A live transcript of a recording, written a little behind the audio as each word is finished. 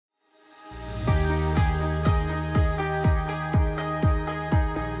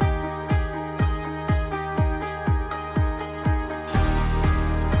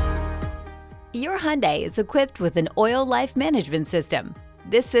Hyundai is equipped with an oil life management system.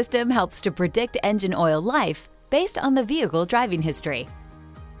 This system helps to predict engine oil life based on the vehicle driving history.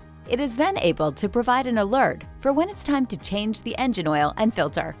 It is then able to provide an alert for when it's time to change the engine oil and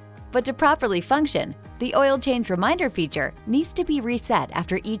filter. But to properly function, the oil change reminder feature needs to be reset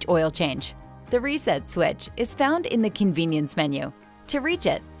after each oil change. The reset switch is found in the convenience menu. To reach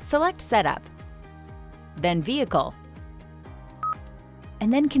it, select Setup, then Vehicle,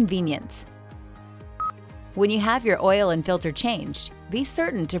 and then Convenience. When you have your oil and filter changed, be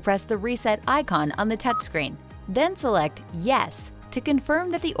certain to press the reset icon on the touchscreen. Then select Yes to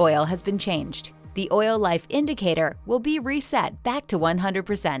confirm that the oil has been changed. The oil life indicator will be reset back to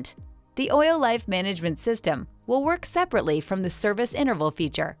 100%. The oil life management system will work separately from the service interval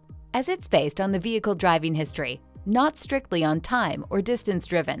feature, as it's based on the vehicle driving history, not strictly on time or distance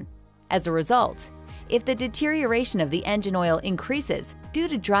driven. As a result, if the deterioration of the engine oil increases due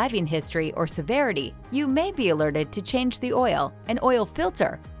to driving history or severity, you may be alerted to change the oil and oil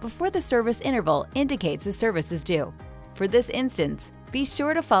filter before the service interval indicates the service is due. For this instance, be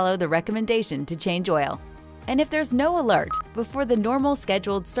sure to follow the recommendation to change oil. And if there's no alert before the normal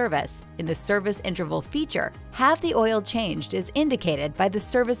scheduled service, in the service interval feature, have the oil changed as indicated by the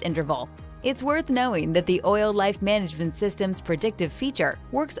service interval. It's worth knowing that the Oil Life Management System's predictive feature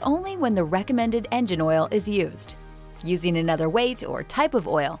works only when the recommended engine oil is used. Using another weight or type of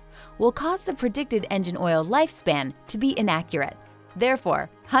oil will cause the predicted engine oil lifespan to be inaccurate.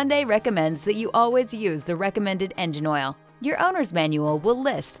 Therefore, Hyundai recommends that you always use the recommended engine oil. Your owner's manual will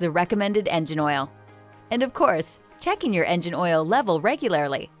list the recommended engine oil. And of course, checking your engine oil level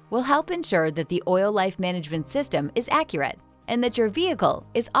regularly will help ensure that the Oil Life Management System is accurate and that your vehicle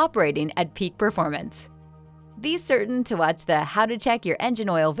is operating at peak performance. Be certain to watch the How to Check Your Engine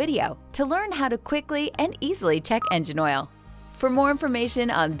Oil video to learn how to quickly and easily check engine oil. For more information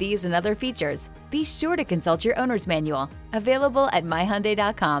on these and other features, be sure to consult your owner's manual, available at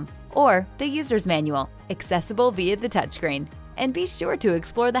myhyundai.com, or the user's manual, accessible via the touchscreen. And be sure to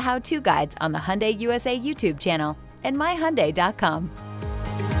explore the how-to guides on the Hyundai USA YouTube channel and myhyundai.com.